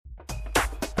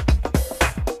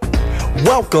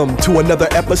Welcome to another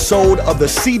episode of the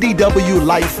CDW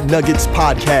Life Nuggets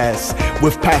podcast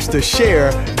with Pastor Cher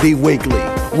D.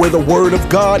 Winklee, where the Word of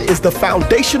God is the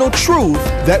foundational truth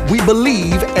that we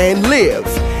believe and live.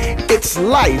 It's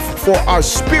life for our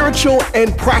spiritual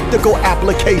and practical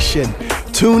application.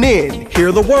 Tune in,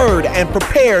 hear the Word, and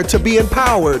prepare to be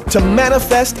empowered to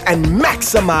manifest and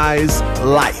maximize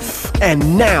life.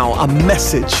 And now a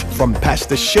message from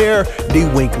Pastor Cher D.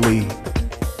 Winklee.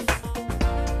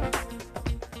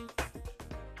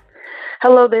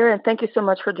 Hello there, and thank you so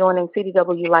much for joining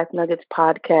CDW Life Nuggets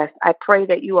podcast. I pray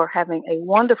that you are having a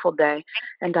wonderful day,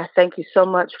 and I thank you so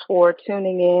much for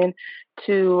tuning in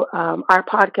to our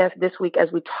podcast this week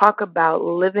as we talk about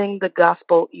living the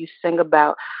gospel you sing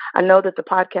about. I know that the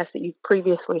podcasts that you've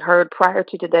previously heard prior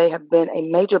to today have been a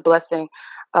major blessing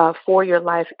for your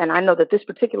life, and I know that this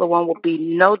particular one will be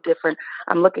no different.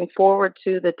 I'm looking forward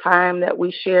to the time that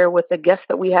we share with the guests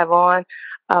that we have on.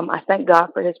 I thank God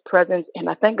for his presence, and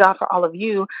I thank God for all of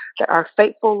you that are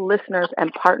faithful listeners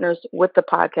and partners with the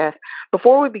podcast.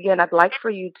 Before we begin, I'd like for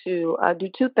you to do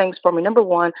two things for me. Number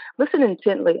one, listen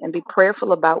intently and be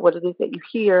prayerful about what it is that you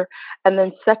hear. And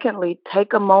then secondly,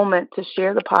 take a moment to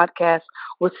share the podcast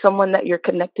with someone that you're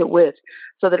connected with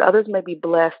so that others may be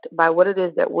blessed by what it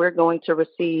is that we're going to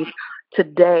receive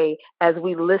today as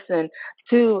we listen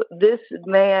to this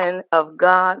man of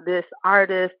God, this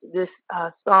artist, this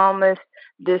psalmist,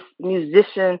 this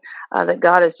musician that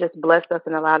God has just blessed us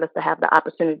and allowed us to have the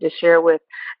opportunity to share with.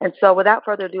 And so without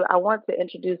further ado, I want to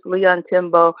introduce Leon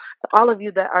Timbo to all of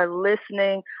you that are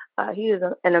listening. He is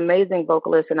an amazing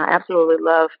vocalist, and I absolutely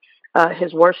love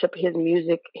his worship, his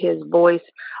music, his voice,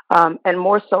 and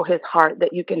more so his heart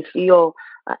that you can feel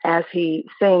as he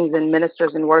sings and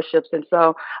ministers and worships. And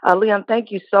so, Leon,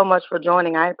 thank you so much for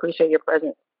joining. I appreciate your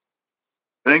presence.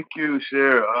 Thank you,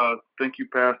 Cher. Thank you,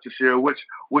 Pastor Cher. Which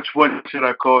one should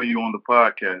I call you on the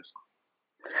podcast?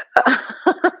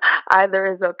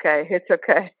 Either is okay. It's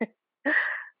okay.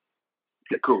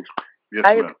 Yeah, cool. Yes,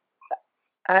 ma'am.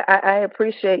 I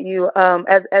appreciate you.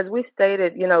 As we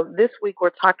stated, this week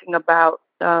we're talking about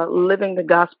living the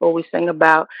gospel we sing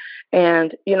about.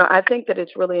 And, I think that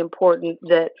it's really important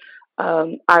that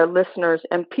our listeners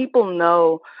and people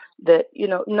know that,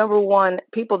 number one,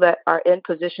 people that are in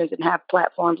positions and have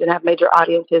platforms and have major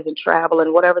audiences and travel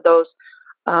and whatever those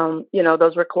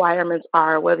requirements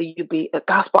are, whether you be a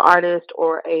gospel artist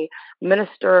or a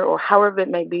minister or however it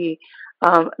may be,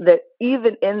 that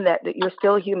even in that you're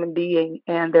still a human being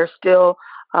and there's still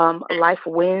life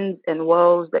wins and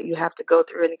woes that you have to go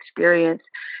through and experience.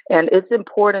 And it's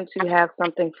important to have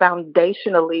something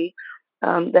foundationally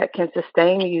that can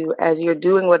sustain you as you're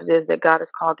doing what it is that God has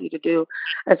called you to do.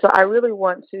 And so I really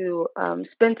want to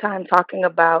spend time talking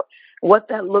about what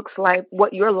that looks like,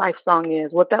 what your life song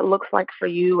is, what that looks like for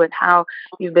you, and how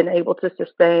you've been able to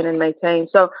sustain and maintain.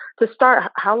 So to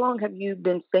start, how long have you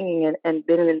been singing and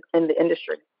been in the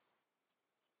industry?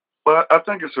 Well, I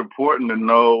think it's important to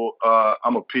know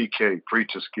I'm a PK,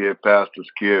 preacher's kid, pastor's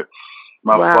kid.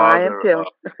 My wow, father, I am too.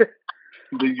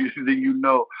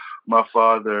 My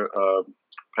father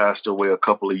passed away a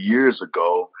couple of years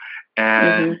ago,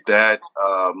 and that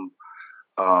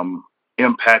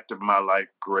impacted my life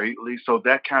greatly. So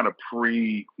that kind of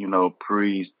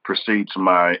precedes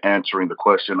my answering the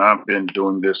question. I've been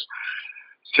doing this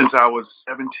since I was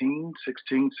 17,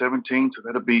 so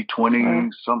that'll be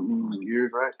 20-something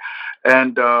years, right?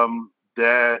 And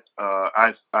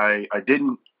I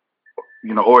didn't,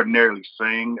 ordinarily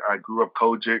sing. I grew up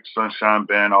Kojic, Sunshine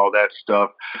Band, all that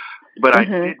stuff. But I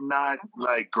did not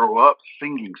grow up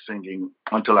singing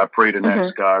until I prayed and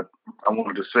asked God. I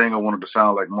wanted to sing. I wanted to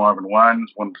sound like Marvin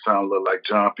Winans. Wanted to sound a little like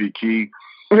John P. Key.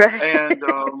 Right. And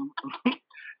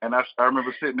and I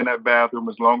remember sitting in that bathroom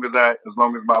as long as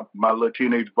my little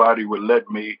teenage body would let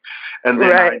me. And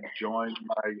then I joined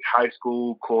my high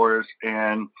school chorus,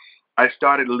 and I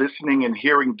started listening and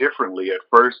hearing differently. At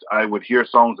first, I would hear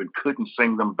songs and couldn't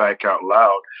sing them back out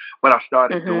loud, but I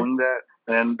started doing that.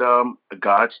 And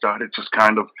God started just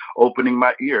kind of opening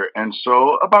my ear. And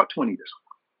so about 20 years.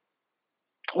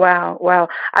 Wow.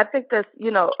 I think that's,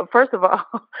 first of all,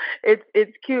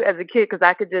 it's cute as a kid because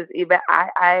I could just even,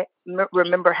 I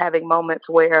remember having moments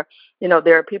where,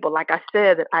 there are people, like I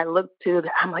said, that I look to,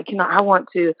 that I'm like, I want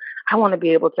to be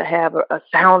able to have a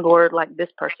sound word like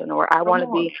this person, or I want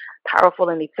to be powerful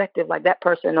and effective like that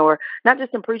person, or not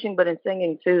just in preaching, but in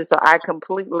singing too. So I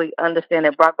completely understand.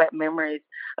 It brought back memories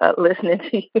listening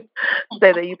to you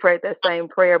say that you prayed that same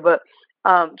prayer. But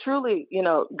truly,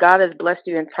 God has blessed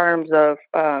you in terms of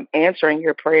answering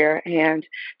your prayer, and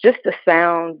just the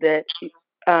sound that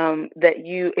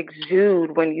you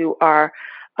exude when you are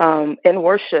in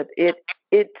worship.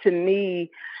 it to me,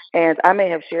 and I may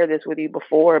have shared this with you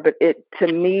before, but it to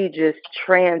me just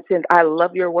transcends. I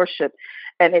love your worship,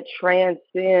 and it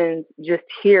transcends just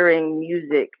hearing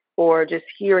music or just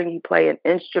hearing you play an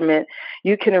instrument.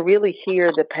 You can really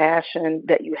hear the passion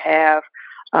that you have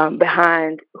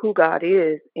behind who God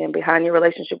is and behind your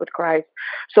relationship with Christ.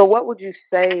 So, what would you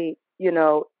say,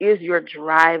 is your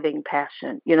driving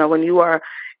passion? When you are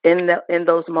in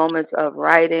those moments of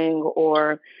writing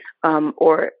or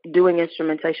doing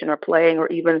instrumentation or playing, or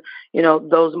even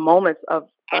those moments of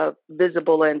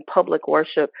visible and public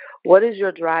worship. What is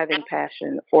your driving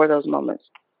passion for those moments?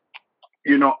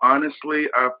 Honestly,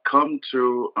 I've come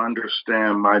to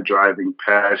understand my driving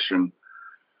passion.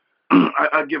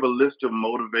 I give a list of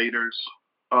motivators.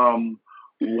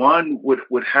 One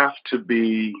would have to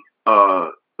be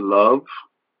love.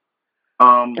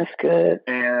 That's good.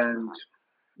 And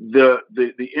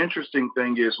the interesting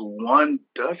thing is one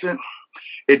doesn't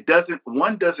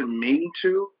mean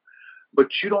to, but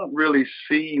you don't really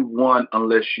see one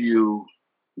unless you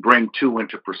bring two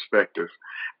into perspective.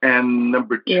 And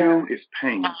number two is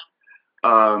pain.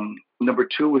 Number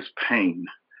two is pain.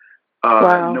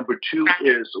 Wow. Number two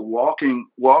is walking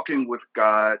with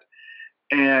God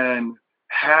and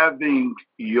having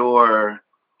your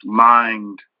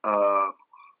mind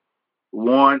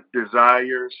want,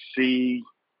 desire, see,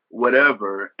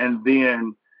 whatever, and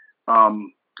then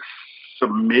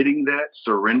submitting that,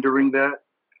 surrendering that,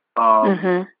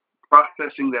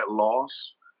 processing that loss,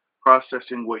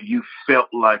 processing what you felt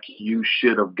like you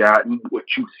should have gotten, what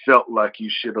you felt like you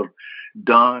should have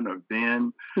done or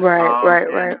been.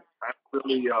 Right.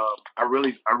 I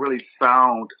really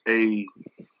found a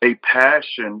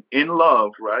passion in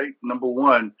love, right? Number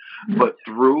one, but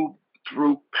through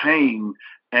pain.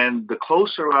 And the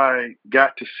closer I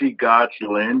got to see God's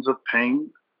lens of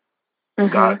pain,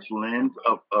 God's lens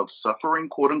of suffering,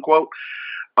 quote unquote,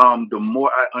 the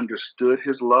more I understood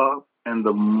his love and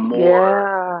the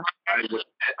more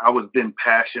I was then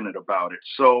passionate about it.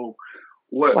 So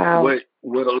what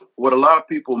a lot of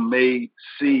people may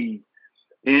see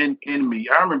in me.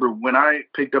 I remember when I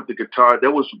picked up the guitar,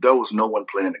 there was no one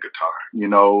playing the guitar,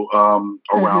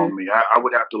 around me. I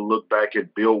would have to look back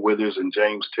at Bill Withers and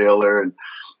James Taylor and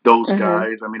those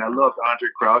guys. I mean, I loved Andre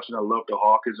Crouch and I loved the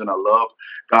Hawkins and I loved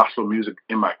gospel music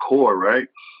in my core, right?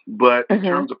 But in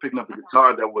terms of picking up the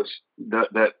guitar,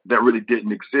 that really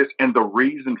didn't exist. And the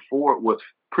reason for it was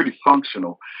pretty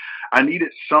functional. I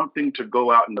needed something to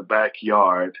go out in the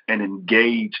backyard and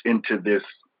engage into this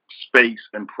space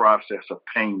and process of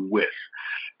pain with.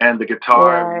 And the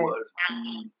guitar was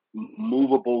the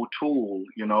movable tool,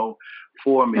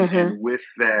 for me. And with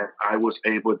that, I was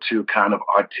able to kind of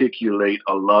articulate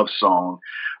a love song.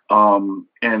 And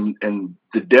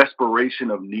the desperation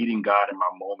of needing God in my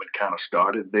moment kind of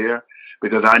started there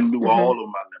because I knew all of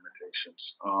my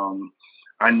limitations.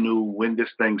 I knew when this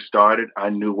thing started, I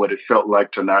knew what it felt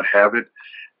like to not have it.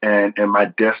 And my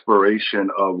desperation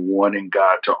of wanting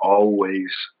God to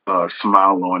always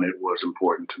smile on it was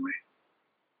important to me.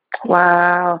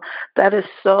 Wow, that is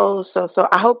so.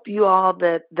 I hope you all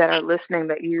that are listening,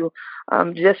 that you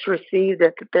just received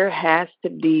that there has to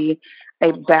be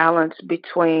a balance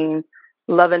between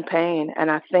love and pain.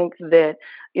 And I think that,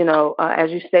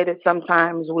 as you stated,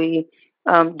 sometimes we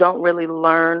don't really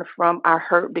learn from our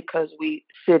hurt because we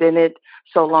sit in it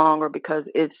so long, or because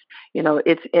it's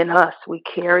in us. We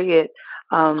carry it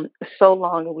so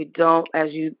long, and we don't,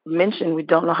 as you mentioned, we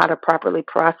don't know how to properly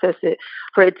process it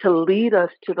for it to lead us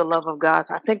to the love of God.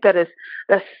 So I think that's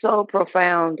so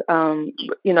profound.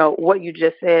 What you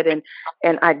just said,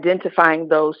 and identifying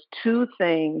those two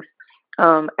things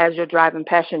as your driving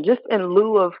passion, just in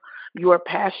lieu of your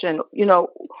passion.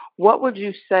 What would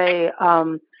you say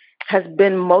has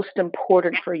been most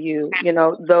important for you?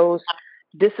 Those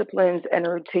disciplines and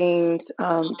routines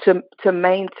to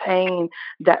maintain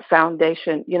that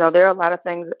foundation. There are a lot of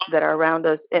things that are around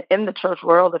us in the church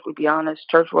world, if we be honest,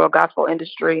 church world, gospel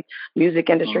industry, music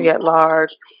industry at large,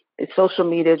 social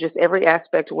media, just every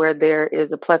aspect where there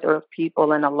is a plethora of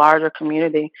people in a larger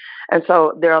community. And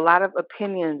so there are a lot of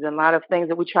opinions and a lot of things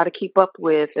that we try to keep up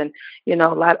with, and, a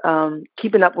lot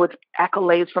keeping up with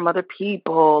accolades from other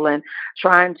people and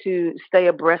trying to stay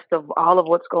abreast of all of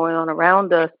what's going on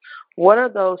around us. What are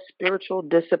those spiritual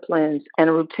disciplines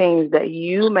and routines that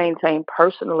you maintain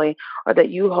personally, or that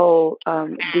you hold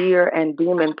dear and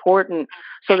deem important,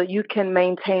 so that you can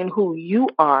maintain who you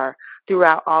are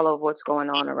throughout all of what's going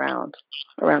on around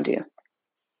you?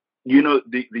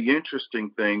 The interesting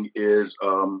thing is,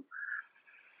 I'm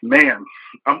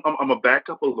gonna back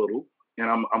up a little, and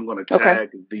I'm gonna tag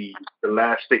the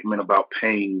last statement about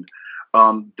pain.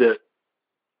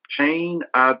 Pain,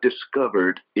 I've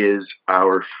discovered, is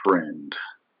our friend.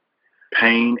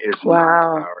 Pain is not Wow.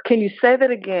 our Can you say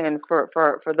that again for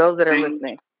those that are pain.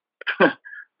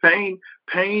 listening?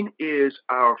 Pain is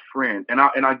our friend, and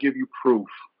I give you proof.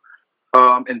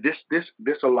 And this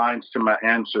aligns to my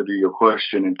answer to your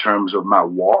question in terms of my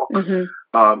walk,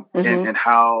 and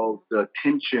how the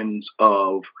tensions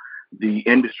of the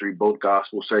industry, both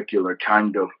gospel, secular,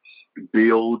 kind of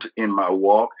build in my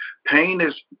walk. Pain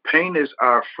is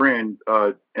our friend,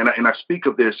 and I speak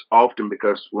of this often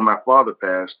because when my father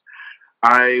passed,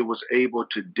 I was able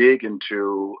to dig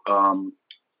into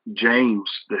James,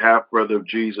 the half brother of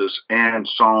Jesus, and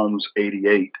Psalms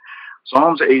 88.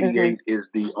 Psalms 88 is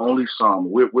the only psalm.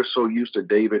 We're so used to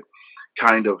David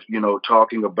kind of,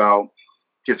 talking about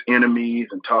his enemies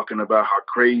and talking about how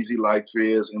crazy life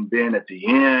is. And then at the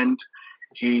end,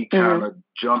 he kind of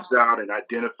jumps out and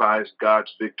identifies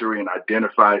God's victory and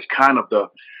identifies kind of the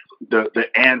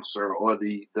answer, or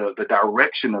the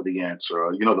direction of the answer,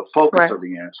 or, the focus of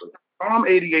the answer. Psalm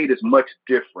 88 is much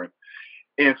different.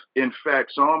 In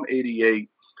fact, Psalm 88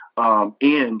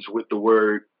 ends with the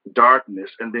word darkness,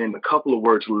 and then a couple of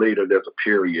words later, there's a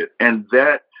period. And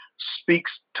that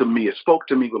speaks to me. It spoke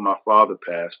to me when my father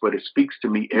passed, but it speaks to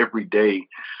me every day,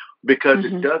 because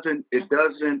it doesn't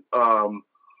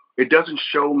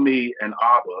show me an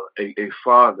Abba, a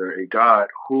father, a God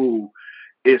who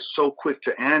is so quick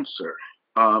to answer.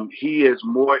 He is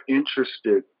more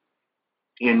interested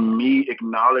in me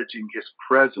acknowledging his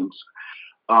presence,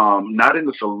 not in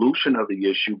the solution of the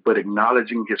issue, but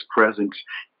acknowledging his presence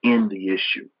in the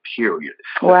issue, period.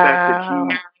 The fact that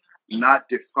he's not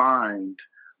defined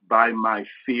by my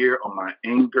fear or my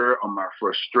anger or my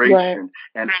frustration,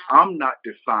 and I'm not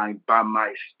defined by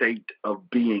my state of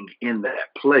being in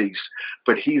that place,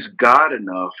 but he's God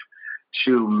enough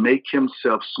to make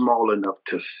himself small enough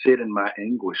to sit in my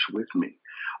anguish with me.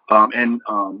 And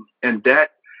that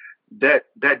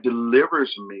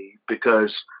delivers me,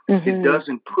 because it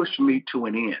doesn't push me to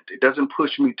an end. It doesn't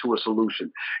push me to a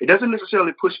solution. It doesn't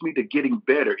necessarily push me to getting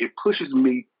better. It pushes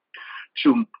me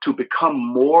to become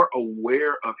more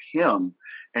aware of him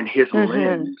and his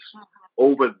lens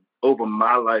over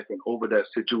my life and over that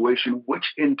situation,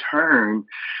 which in turn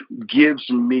gives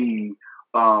me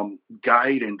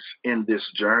guidance in this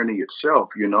journey itself,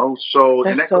 So,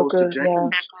 and that goes to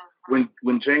James.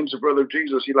 When James, the brother of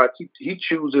Jesus, he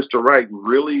chooses to write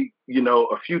really,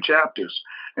 a few chapters,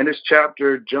 and this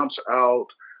chapter jumps out.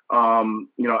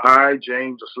 I,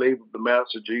 James, a slave of the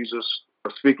Master Jesus,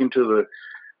 speaking to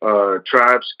the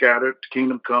tribes scattered,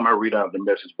 kingdom come. I read out the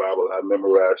Message Bible. I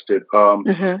memorized it.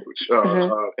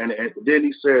 And then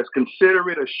he says, consider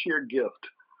it a sheer gift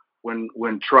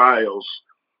when trials.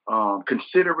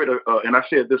 Consider it and I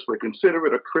say it this way: consider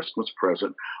it a Christmas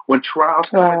present when trials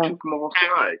come at you from all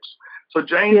sides. So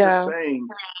James is saying,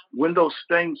 when those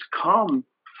things come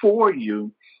for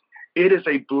you, it is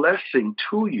a blessing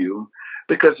to you,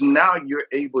 because now you're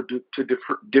able to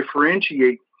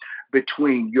differentiate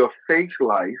between your faith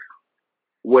life,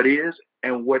 what is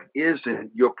and what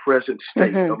isn't your present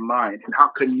state of mind, and how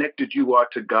connected you are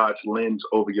to God's lens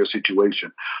over your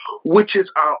situation, which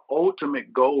is our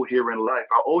ultimate goal here in life.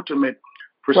 Our ultimate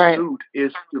pursuit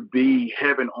is to be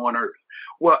heaven on earth.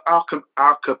 Well, our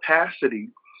capacity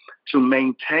to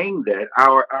maintain that,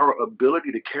 our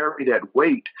ability to carry that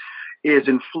weight, is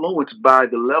influenced by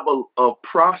the level of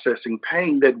processing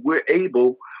pain that we're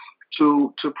able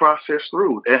to process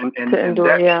through. And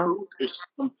that truth is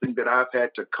something that I've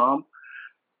had to come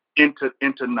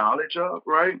into knowledge of,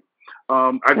 right?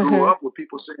 I grew up with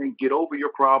people saying, get over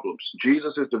your problems.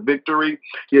 Jesus is the victory.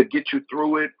 He'll get you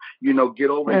through it. Get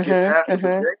over and get past it.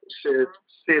 But James says,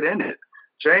 sit in it.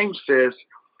 James says,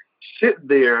 sit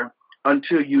there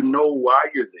until you know why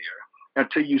you're there,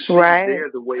 until you see there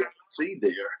the way I see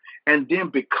there. And then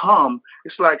become,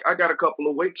 it's like I got a couple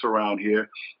of weights around here.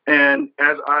 And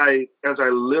as I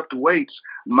lift weights,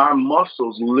 my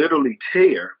muscles literally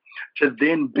tear to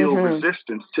then build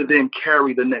resistance to then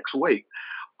carry the next weight.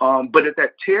 But at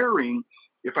that tearing,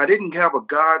 if I didn't have a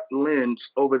God lens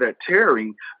over that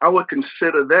tearing, I would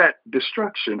consider that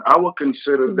destruction. I would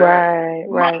consider that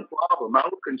my problem. I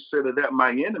would consider that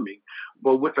my enemy.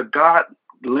 But with a God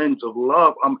lens of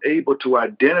love, I'm able to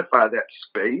identify that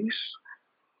space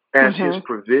as his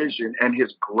provision and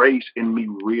his grace in me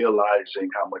realizing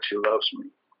how much he loves me.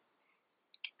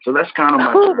 So that's kind of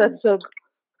my journey.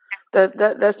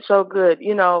 That's so good.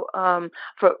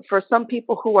 For some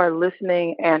people who are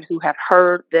listening and who have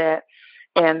heard that,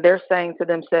 and they're saying to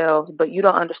themselves, but you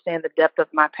don't understand the depth of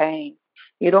my pain.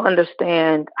 You don't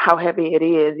understand how heavy it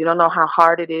is. You don't know how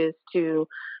hard it is to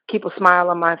keep a smile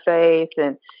on my face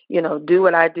and, do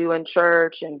what I do in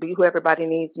church and be who everybody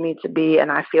needs me to be.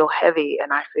 And I feel heavy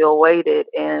and I feel weighted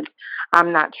and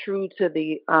I'm not true to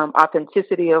the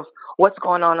authenticity of what's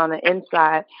going on the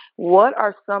inside. What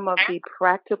are some of the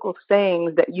practical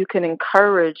things that you can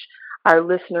encourage our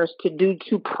listeners to do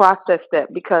to process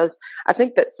that? Because I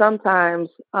think that sometimes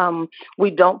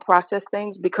we don't process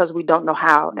things because we don't know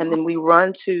how, and then we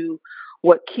run to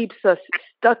what keeps us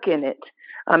stuck in it.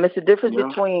 It's the difference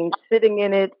between sitting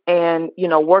in it and,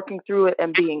 working through it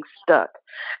and being stuck.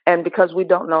 And because we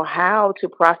don't know how to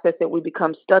process it, we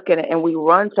become stuck in it and we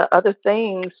run to other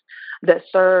things that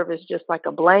serve as just like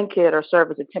a blanket or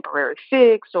serve as a temporary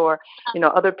fix or,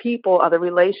 other people, other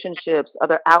relationships,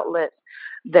 other outlets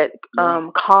that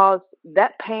cause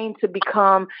that pain to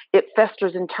become, it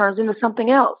festers and turns into something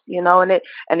else, and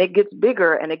it gets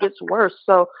bigger and it gets worse.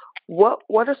 So what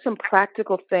are some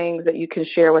practical things that you can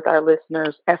share with our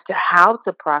listeners as to how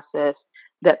to process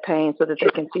that pain so that they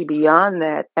can see beyond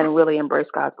that and really embrace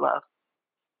God's love?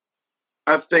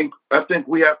 I think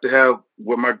we have to have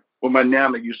what my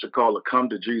nana used to call a come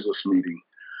to Jesus meeting.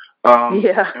 And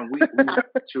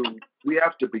we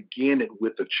have to begin it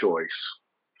with a choice.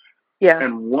 Yeah.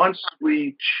 And once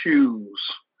we choose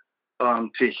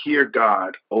to hear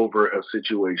God over a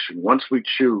situation, once we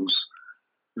choose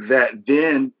that,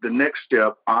 then the next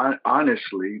step,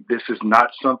 honestly, this is not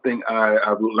something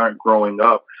I've learned growing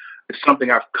up. It's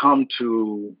something I've come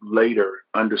to later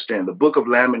understand. The Book of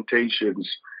Lamentations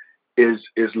is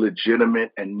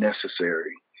legitimate and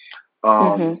necessary.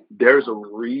 There's a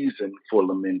reason for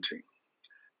lamenting.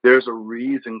 There's a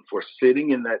reason for sitting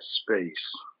in that space.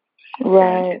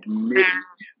 Right. And admitting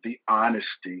the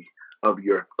honesty of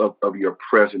your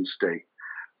present state,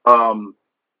 and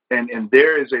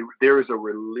there is a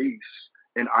release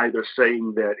in either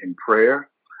saying that in prayer,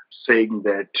 saying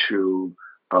that to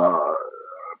a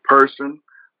person,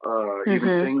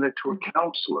 even saying that to a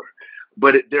counselor.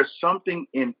 But there's something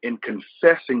in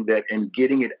confessing that and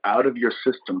getting it out of your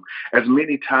system as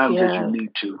many times as you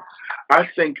need to. I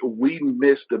think we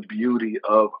miss the beauty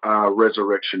of our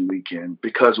Resurrection Weekend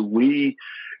because we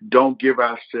don't give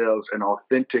ourselves an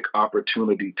authentic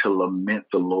opportunity to lament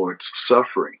the Lord's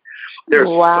suffering. There's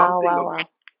something about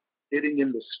sitting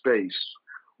in the space.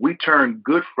 We turn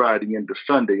Good Friday into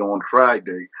Sunday on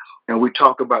Friday, and we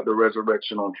talk about the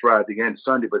resurrection on Friday and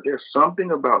Sunday, but there's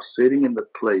something about sitting in the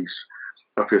place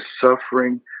of his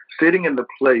suffering, sitting in the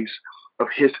place of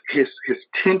his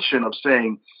tension of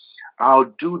saying,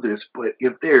 I'll do this, but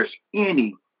if there's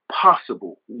any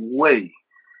possible way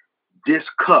this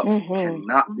cup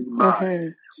cannot be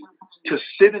mine, to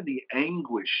sit in the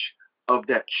anguish of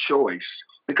that choice,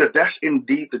 because that's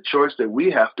indeed the choice that we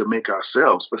have to make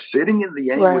ourselves, but sitting in the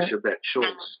anguish of that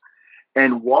choice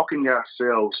and walking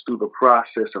ourselves through the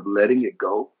process of letting it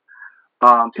go.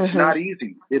 It's not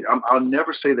easy. I'll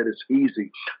never say that it's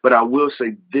easy, but I will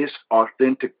say this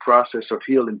authentic process of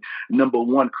healing, number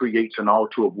one, creates an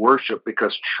altar of worship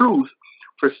because truth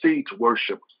precedes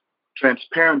worship.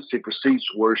 Transparency precedes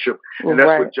worship. And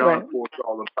that's what John 4 is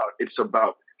all about. It's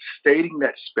about stating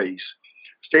that space,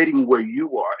 stating where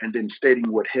you are, and then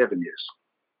stating what heaven is.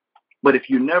 But if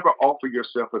you never offer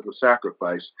yourself as a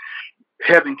sacrifice,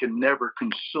 heaven can never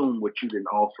consume what you didn't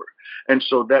offer. And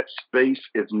so that space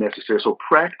is necessary. So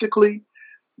practically,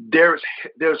 there's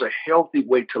a healthy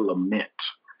way to lament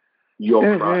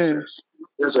your process.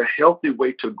 There's a healthy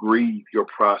way to grieve your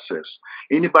process.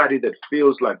 Anybody that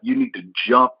feels like you need to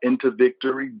jump into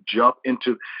victory,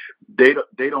 they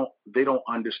don't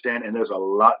understand, and there's a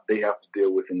lot they have to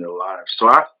deal with in their lives. So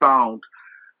I found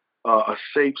a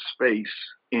safe space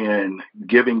in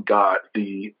giving God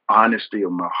the honesty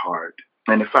of my heart.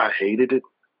 And if I hated it,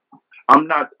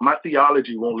 my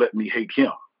theology won't let me hate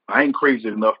him. I ain't crazy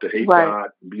enough to hate God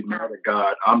and be mad at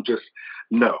God. I'm just,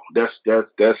 no, that's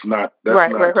not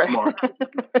smart.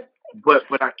 But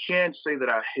I can say that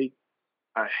I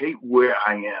hate where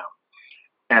I am,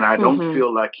 and I don't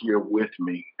feel like you're with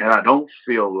me, and I don't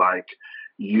feel like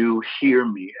you hear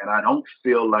me, and I don't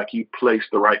feel like you place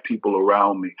the right people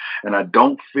around me, and I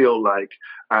don't feel like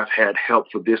I've had help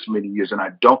for this many years, and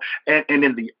I don't, and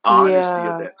in the honesty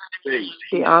of that space,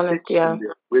 he sits in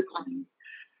there with me,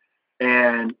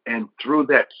 and through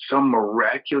that, some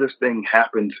miraculous thing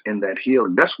happens in that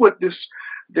healing. That's what this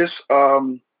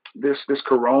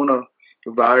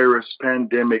coronavirus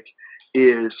pandemic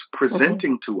is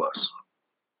presenting to us.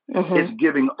 It's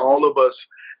giving all of us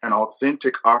an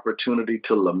authentic opportunity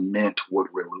to lament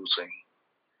what we're losing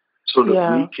so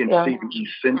that we can see the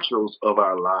essentials of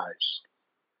our lives.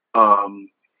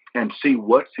 and see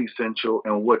what's essential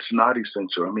and what's not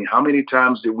essential. I mean, how many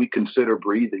times did we consider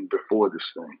breathing before this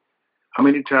thing? How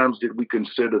many times did we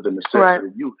consider the necessity?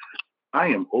 Right. I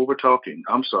am over talking.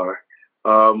 I'm sorry.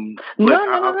 No.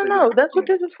 That's what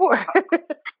this is for.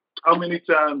 How many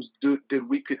times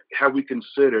have we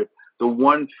considered the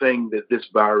one thing that this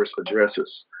virus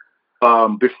addresses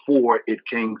before it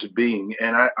came to being?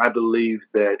 And I believe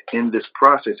that in this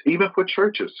process, even for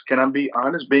churches, can I be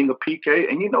honest, being a PK,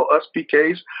 and us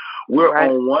PKs, we're right.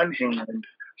 on one hand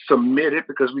submitted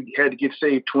because we had to get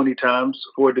saved 20 times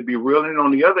for it to be real. And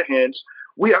on the other hand,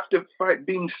 we have to fight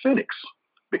being cynics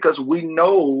because we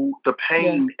know the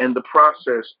pain and the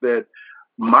process that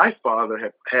my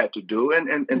father had to do, and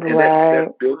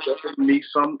that built up in me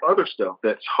some other stuff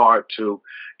that's hard to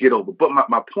get over. But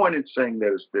my point in saying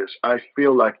that is this: I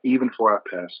feel like even for our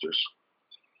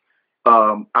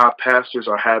pastors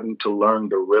are having to learn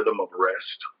the rhythm of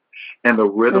rest and the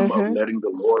rhythm of letting the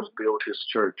Lord build His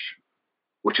church,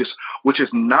 which has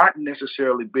not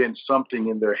necessarily been something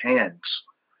in their hands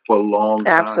for a long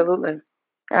time. Absolutely.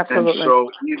 And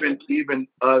so even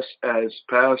us as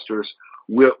pastors,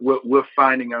 we're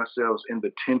finding ourselves in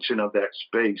the tension of that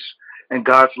space. And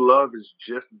God's love is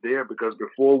just there because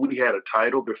before we had a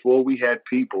title, before we had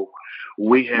people,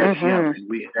 we had Him, and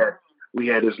we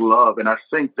had His love. And I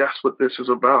think that's what this is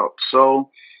about. So,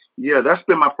 yeah, that's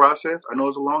been my process. I know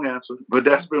it's a long answer, but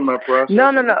that's been my process.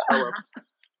 No.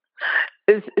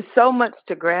 It's so much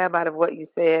to grab out of what you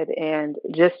said, and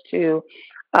just to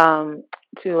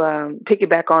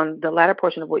piggyback on the latter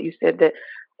portion of what you said, that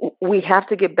we have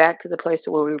to get back to the place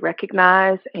where we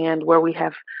recognize and where we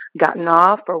have gotten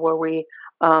off, or where we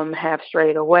have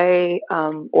strayed away,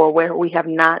 or where we have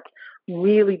not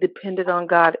really depended on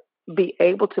God, be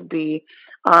able to be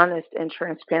honest and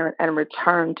transparent and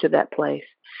return to that place.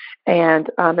 And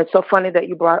it's so funny that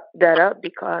you brought that up,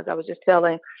 because I was just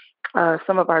telling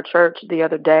some of our church the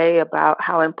other day about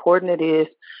how important it is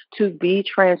to be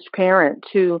transparent,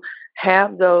 to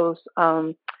have those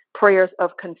prayers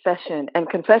of confession. And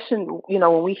confession,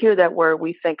 when we hear that word,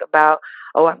 we think about,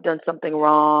 oh, I've done something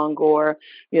wrong, or,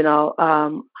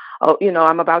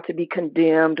 I'm about to be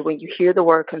condemned when you hear the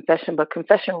word confession. But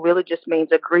confession really just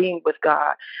means agreeing with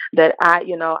God that I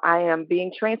am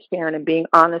being transparent and being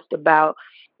honest about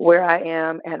where I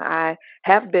am, and I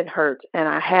have been hurt, and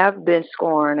I have been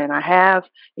scorned, and I have,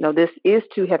 this is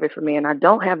too heavy for me, and I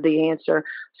don't have the answer,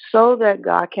 so that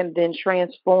God can then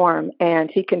transform,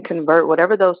 and He can convert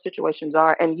whatever those situations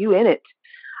are, and you in it.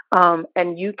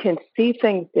 And you can see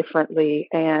things differently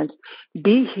and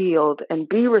be healed and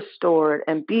be restored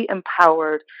and be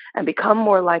empowered and become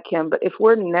more like Him. But if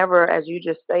we're never, as you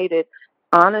just stated,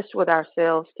 honest with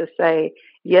ourselves to say,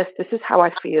 yes, this is how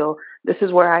I feel. This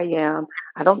is where I am.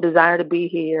 I don't desire to be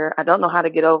here. I don't know how to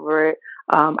get over it.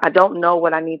 I don't know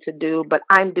what I need to do, but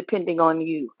I'm depending on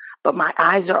You. But my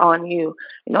eyes are on You.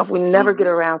 If we never get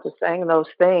around to saying those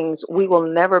things, we will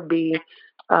never be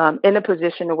in a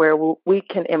position where we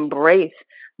can embrace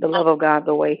the love of God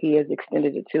the way He has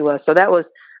extended it to us. So that was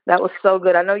so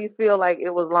good. I know you feel like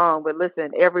it was long, but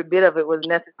listen, every bit of it was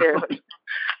necessary.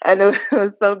 And it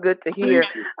was so good to hear.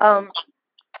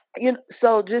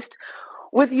 So just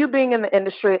with you being in the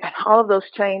industry and all of those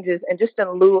changes, and just in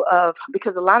lieu of,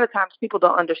 because a lot of times people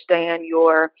don't understand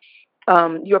your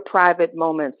private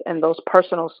moments and those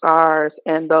personal scars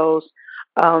and those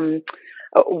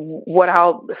what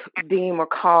I'll deem or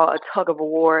call a tug of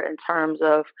war, in terms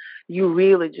of you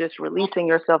really just releasing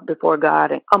yourself before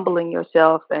God and humbling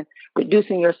yourself and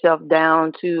reducing yourself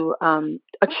down to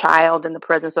a child in the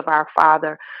presence of our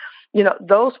Father.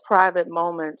 Those private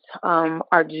moments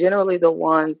are generally the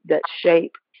ones that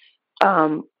shape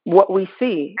what we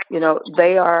see.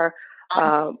 They are,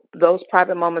 those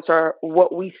private moments are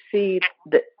what we see.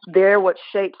 They're what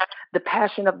shapes the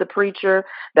passion of the preacher.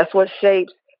 That's what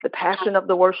shapes the passion of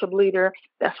the worship leader.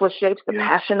 That's what shapes the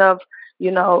passion of,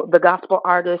 the gospel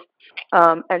artist.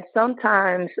 And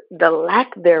sometimes the lack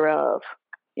thereof,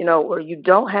 where you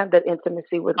don't have that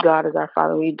intimacy with God as our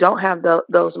Father, when you don't have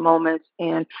those moments,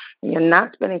 and when you're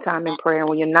not spending time in prayer, and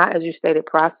when you're not, as you stated,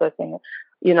 processing,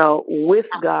 with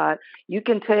God, you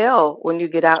can tell when you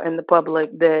get out in the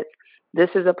public that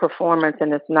this is a performance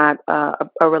and it's not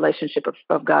a relationship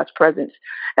of God's presence.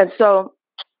 And so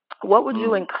what would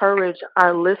you encourage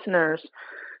our listeners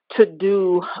to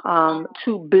do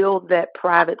to build that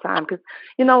private time? Because,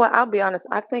 I'll be honest,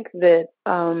 I think that,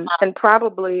 and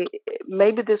probably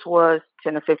maybe this was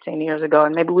 10 or 15 years ago,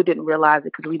 and maybe we didn't realize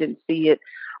it because we didn't see it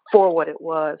for what it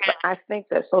was. But I think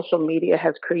that social media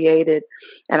has created,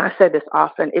 and I say this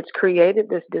often, it's created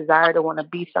this desire to want to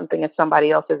be something in somebody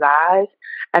else's eyes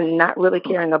and not really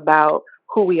caring about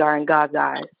who we are in God's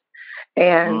eyes.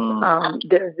 And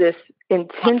there's this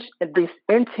intent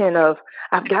of,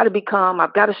 I've got to become,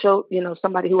 I've got to show,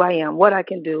 somebody who I am, what I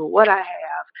can do, what I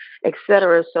have,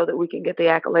 etc., so that we can get the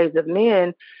accolades of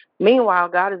men. Meanwhile,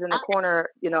 God is in the corner,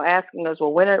 asking us,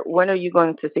 well, when are you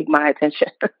going to seek my attention?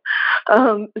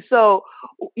 So,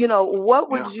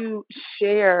 what would you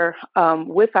share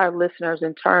with our listeners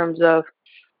in terms of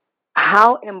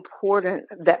how important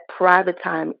that private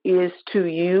time is to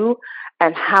you,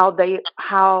 and how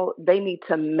they need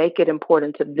to make it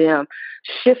important to them,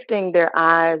 shifting their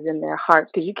eyes and their hearts,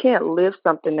 because you can't live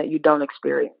something that you don't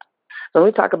experience. So when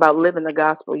we talk about living the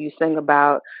gospel, you sing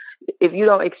about, if you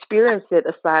don't experience it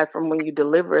aside from when you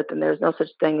deliver it, then there's no such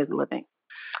thing as living.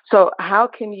 So how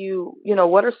can you,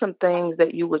 what are some things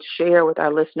that you would share with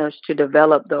our listeners to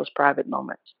develop those private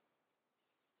moments?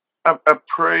 I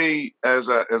pray as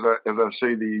I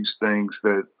say these things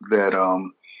that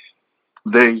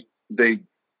they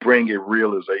bring a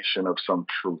realization of some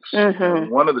truths.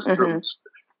 And one of the truths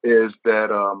is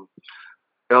that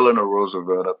Eleanor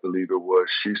Roosevelt, I believe it was,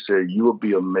 she said, "You will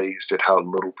be amazed at how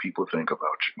little people think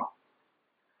about you."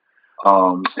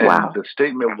 And the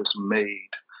statement was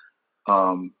made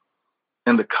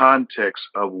in the context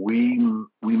of we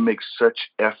make such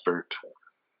effort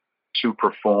to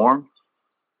perform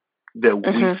that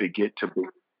we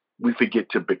forget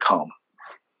to become.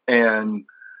 And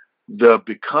the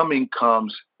becoming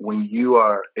comes when you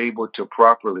are able to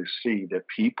properly see that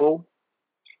people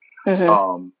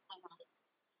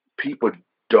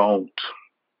don't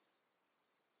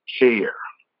care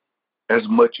as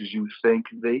much as you think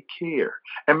they care.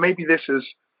 And maybe this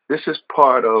is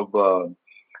part of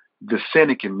the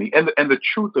cynic in me and the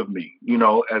truth of me,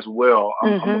 as well.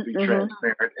 I'm gonna be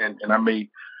transparent, and I may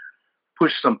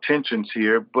push some tensions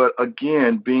here, but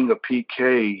again, being a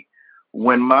PK,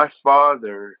 when my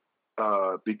father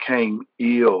became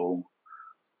ill,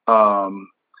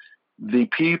 the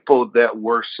people that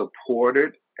were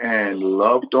supported and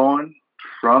loved on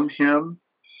from him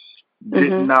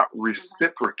did not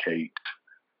reciprocate.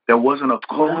 There wasn't a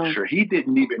culture. He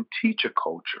didn't even teach a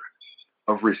culture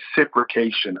of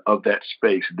reciprocation of that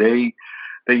space. They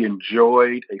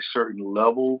enjoyed a certain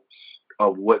level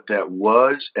of what that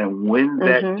was, and when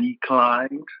that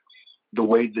declined the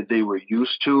way that they were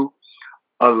used to,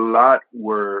 a lot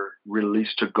were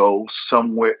released to go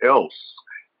somewhere else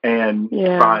and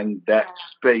find that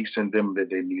space in them that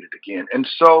they needed again. And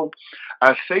so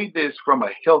I say this from a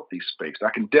healthy space.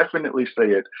 I can definitely say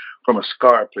it from a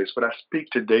scarred place, but I speak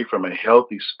today from a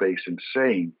healthy space and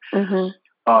saying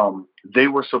they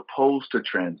were supposed to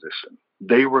transition.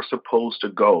 They were supposed to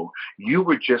go. You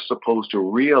were just supposed to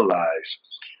realize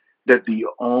that the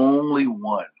only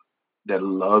one that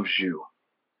loves you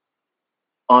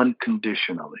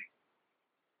unconditionally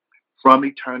from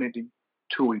eternity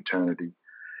to eternity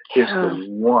is the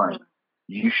one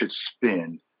you should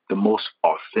spend the most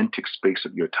authentic space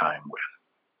of your time with.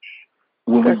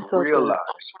 When we realize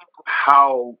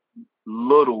how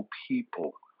little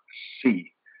people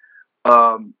see,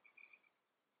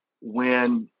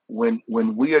 when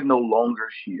we are no longer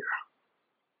here,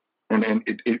 and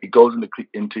it goes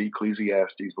into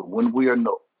Ecclesiastes, but when we are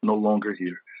no longer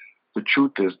here, the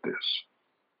truth is this.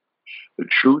 The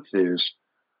truth is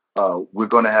we're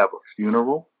going to have a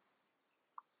funeral.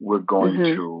 We're going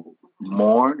to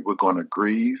mourn. We're going to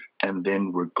grieve. And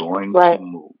then we're going to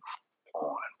move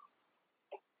on.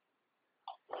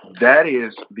 That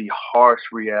is the harsh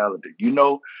reality.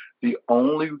 The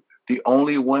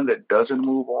only one that doesn't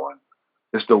move on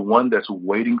is the one that's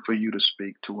waiting for you to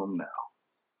speak to him now.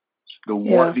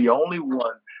 The only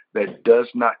one that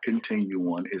does not continue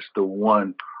on is the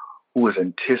one who is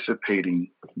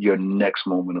anticipating your next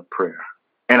moment of prayer.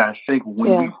 And I think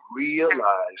when we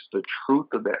realize the truth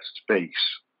of that space,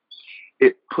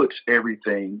 it puts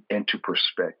everything into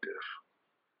perspective.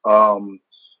 I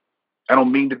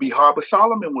don't mean to be hard, but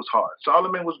Solomon was hard.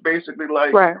 Solomon was basically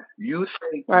like, you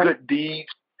think good deeds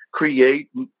create,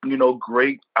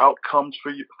 great outcomes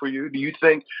for you? Do you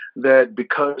think that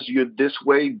because you're this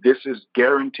way, this is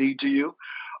guaranteed to you?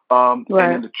 And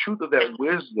in the truth of that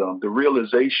wisdom, the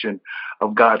realization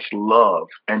of God's love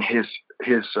and his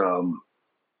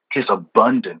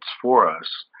abundance for us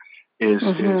is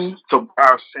so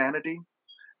our sanity,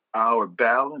 our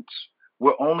balance.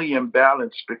 We're only in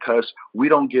balance because we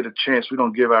don't get a chance. We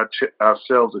don't give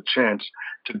ourselves a chance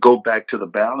to go back to the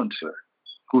balancer,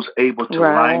 who's able to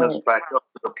line us back up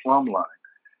to the plumb line.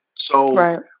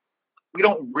 So we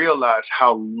don't realize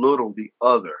how little the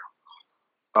other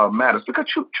matters. Because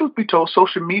truth be told,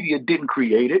 social media didn't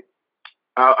create it.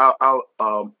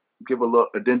 I'll give a little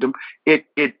addendum. It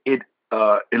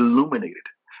illuminated.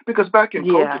 Because back in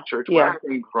Culture Church, where I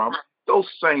came from, those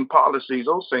same policies,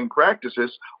 those same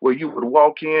practices, where you would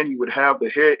walk in, you would have the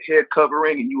head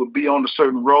covering, and you would be on the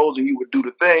certain roles, and you would do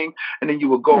the thing, and then you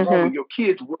would go home, and your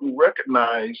kids wouldn't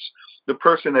recognize the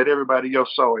person that everybody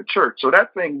else saw at church. So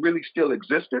that thing really still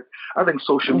existed. I think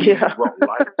social media brought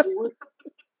life to it.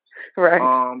 Right.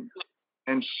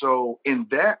 And so in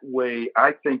that way,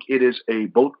 I think it is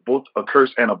both a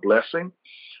curse and a blessing.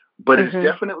 But it's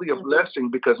definitely a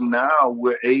blessing, because now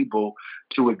we're able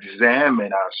to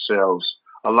examine ourselves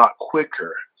a lot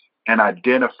quicker and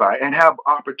identify and have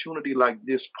opportunity like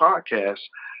this podcast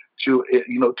to,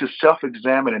 to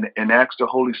self-examine and ask the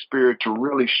Holy Spirit to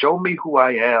really show me who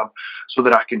I am, so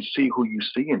that I can see who you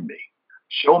see in me.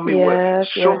 Show me what I'm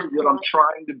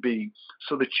trying to be,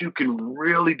 so that you can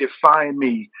really define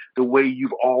me the way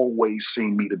you've always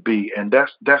seen me to be. And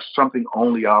that's something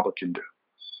only Abba can do.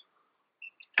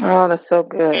 Oh, that's so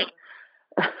good.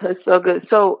 That's so good.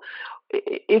 So,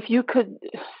 if you could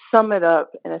sum it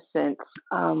up in a sense,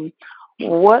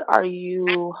 what are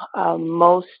you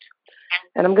most,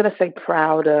 and I'm going to say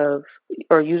proud of,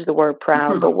 or use the word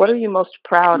proud, but what are you most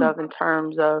proud of in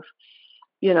terms of,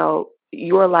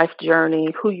 your life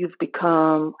journey, who you've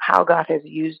become, how God has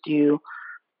used you,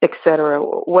 etc.?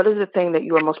 What is the thing that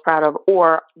you are most proud of,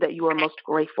 or that you are most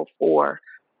grateful for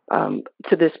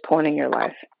to this point in your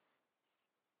life?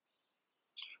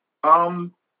 I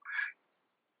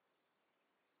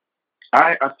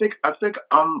think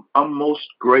I'm most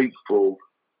grateful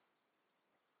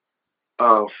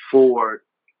for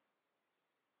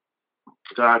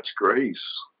God's grace.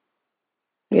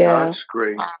 Yeah. God's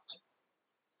grace.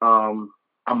 I'm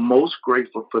most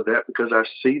grateful for that, because I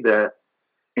see that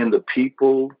in the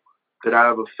people that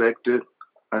I've affected.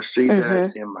 I see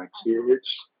that in my kids.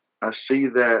 I see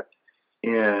that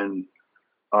in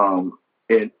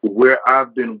where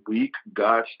I've been weak,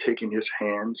 God's taken His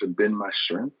hands and been my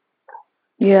strength.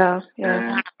 Yeah.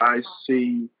 And I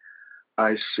see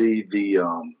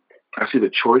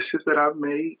the choices that I've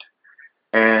made,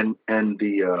 and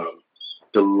the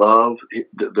love,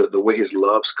 the way His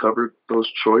love's covered those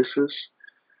choices.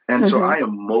 And so I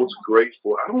am most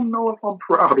grateful. I don't know if I'm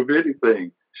proud of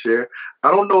anything, Cher.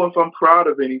 I don't know if I'm proud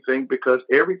of anything, because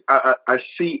I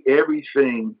see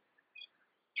everything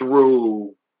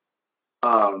through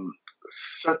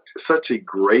such a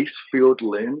grace-filled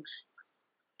lens.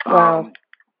 Wow.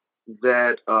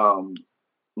 That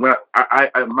when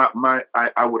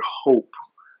I would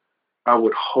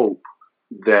hope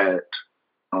that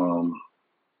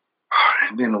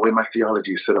and then the way my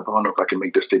theology is set up, I don't know if I can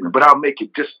make this statement, but I'll make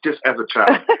it just as a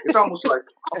child. It's almost like,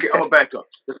 okay, I'm gonna back up.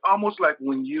 It's almost like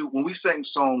when we sing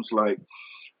songs like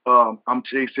I'm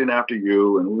chasing after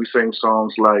you, and we sing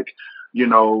songs like,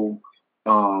 I'm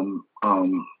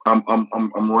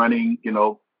running,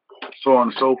 so on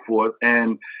and so forth.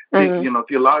 And,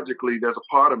 theologically, there's a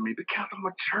part of me, because I'm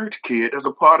a church kid, there's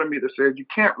a part of me that says you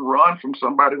can't run from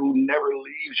somebody who never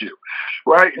leaves you,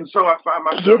 right? And so I find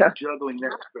myself juggling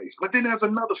that space. But then there's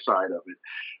another side of it.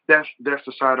 That's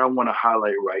the side I want to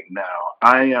highlight right now.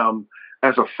 I am,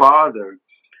 as a father,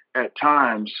 at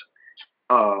times,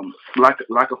 like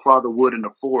a father would in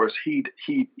the forest, he'd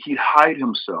hide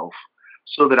himself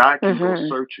so that I can go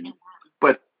searching.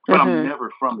 But I'm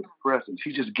never from His presence.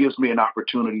 He just gives me an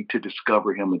opportunity to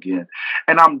discover Him again.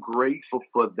 And I'm grateful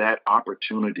for that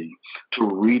opportunity to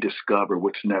rediscover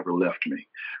what's never left me.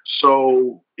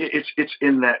 So it's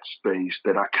in that space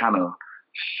that I kind of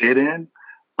sit in.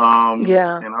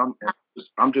 And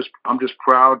I'm just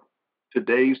proud.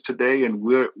 Today's today, and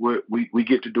we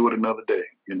get to do it another day,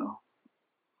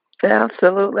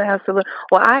 Absolutely.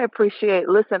 Well, I appreciate.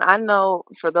 Listen, I know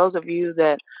for those of you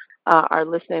that are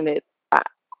listening, that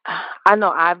I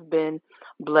know I've been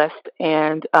blessed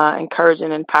and encouraged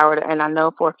and empowered, and I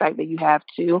know for a fact that you have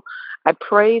too. I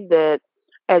pray that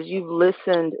as you've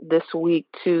listened this week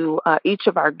to each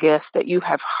of our guests, that you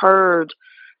have heard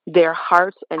their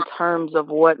hearts in terms of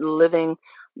what living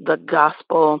the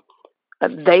gospel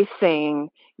they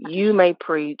sing, you may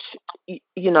preach,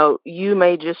 you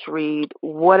may just read,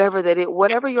 whatever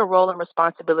your role and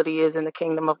responsibility is in the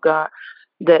kingdom of God,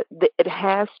 that it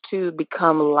has to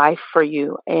become life for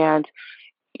you. And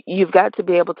you've got to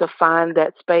be able to find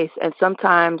that space. And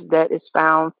sometimes that is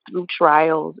found through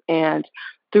trials and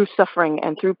through suffering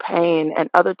and through pain. And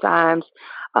other times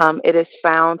it is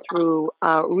found through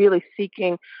really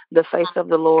seeking the face of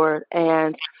the Lord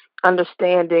and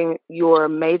understanding your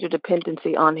major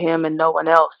dependency on Him and no one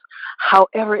else.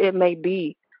 However it may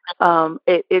be,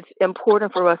 it's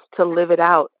important for us to live it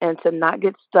out and to not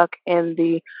get stuck in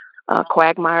the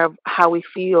quagmire of how we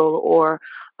feel, or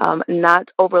not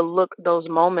overlook those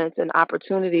moments and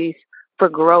opportunities for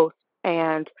growth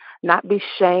and not be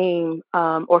shamed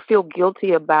or feel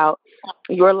guilty about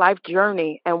your life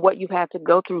journey and what you've had to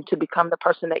go through to become the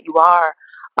person that you are,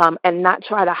 and not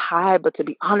try to hide, but to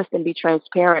be honest and be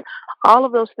transparent. All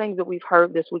of those things that we've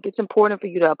heard this week, it's important for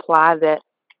you to apply that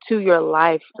to your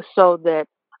life so that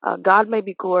God may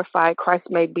be glorified, Christ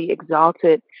may be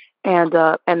exalted, and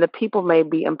the people may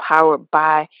be empowered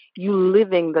by you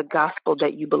living the gospel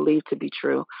that you believe to be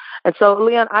true. And so,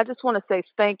 Leon, I just want to say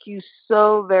thank you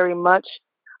so very much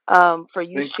for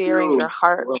you sharing your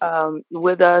heart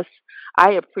with us.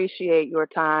 I appreciate your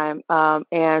time.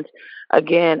 And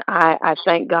again, I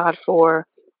thank God for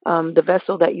the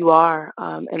vessel that you are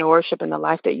in worship and the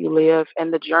life that you live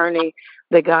and the journey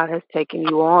that God has taken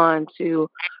you on to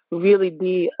really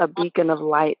be a beacon of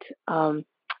light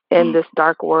in this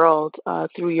dark world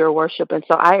through your worship. And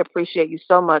so I appreciate you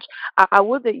so much. I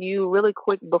would that you, really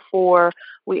quick before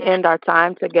we end our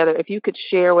time together, if you could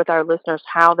share with our listeners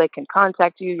how they can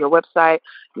contact you, your website,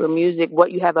 your music,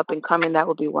 what you have up and coming, that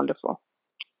would be wonderful.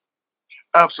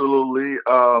 Absolutely.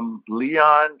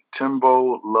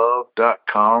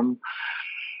 LeonTimbolove.com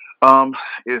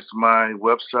is my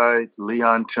website.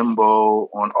 Leon Timbo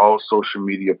on all social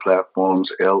media platforms,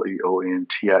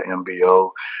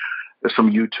 LeonTimbo. There's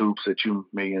some YouTubes that you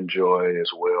may enjoy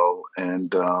as well.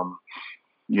 And, I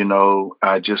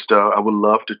would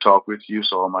love to talk with you.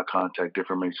 So all my contact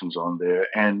information's on there.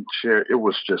 And share, it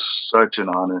was just such an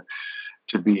honor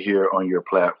to be here on your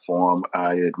platform.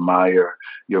 I admire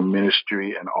your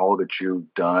ministry and all that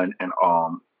you've done and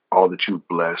all that you've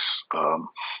blessed. And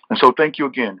so thank you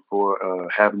again for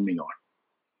having me on.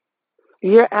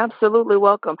 You're absolutely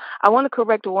welcome. I want to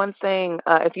correct one thing,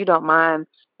 if you don't mind,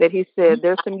 that he said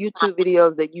there's some YouTube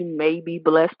videos that you may be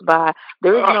blessed by.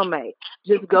 There is no may.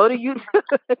 Just go to YouTube.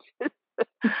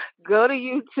 Go to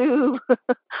YouTube,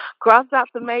 cross out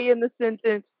the may in the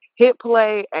sentence, hit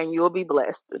play, and you'll be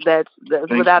blessed. That's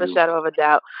without a shadow of a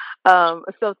doubt.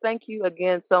 So thank you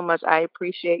again so much. I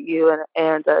appreciate you,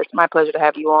 and it's my pleasure to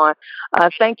have you on.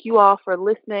 Thank you all for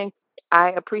listening.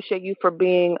 I appreciate you for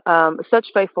being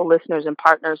such faithful listeners and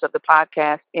partners of the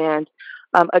podcast. And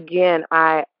again,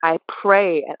 I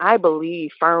pray and I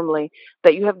believe firmly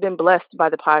that you have been blessed by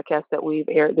the podcast that we've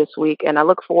aired this week. And I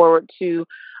look forward to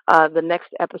the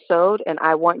next episode. And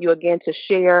I want you again to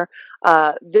share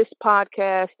this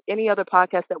podcast, any other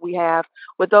podcast that we have,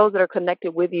 with those that are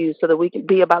connected with you so that we can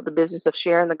be about the business of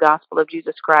sharing the gospel of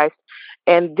Jesus Christ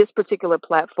and this particular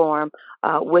platform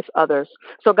with others.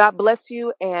 So God bless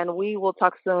you, and we will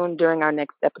talk soon during our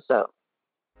next episode.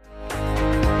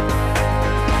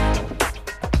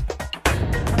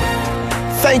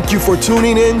 Thank you for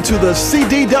tuning in to the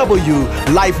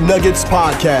CDW Life Nuggets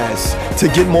podcast. To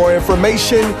get more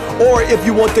information, or if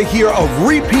you want to hear a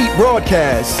repeat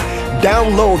broadcast,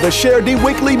 download the Share D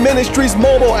Weekly Ministries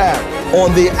mobile app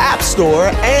on the App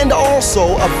Store and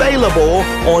also available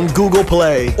on Google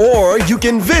Play. Or you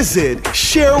can visit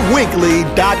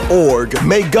shareweekly.org.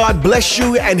 May God bless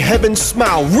you and heaven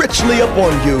smile richly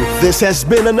upon you. This has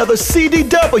been another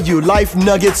CDW Life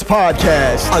Nuggets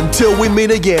podcast. Until we meet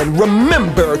again,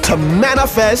 remember to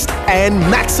manifest and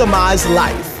maximize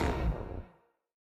life.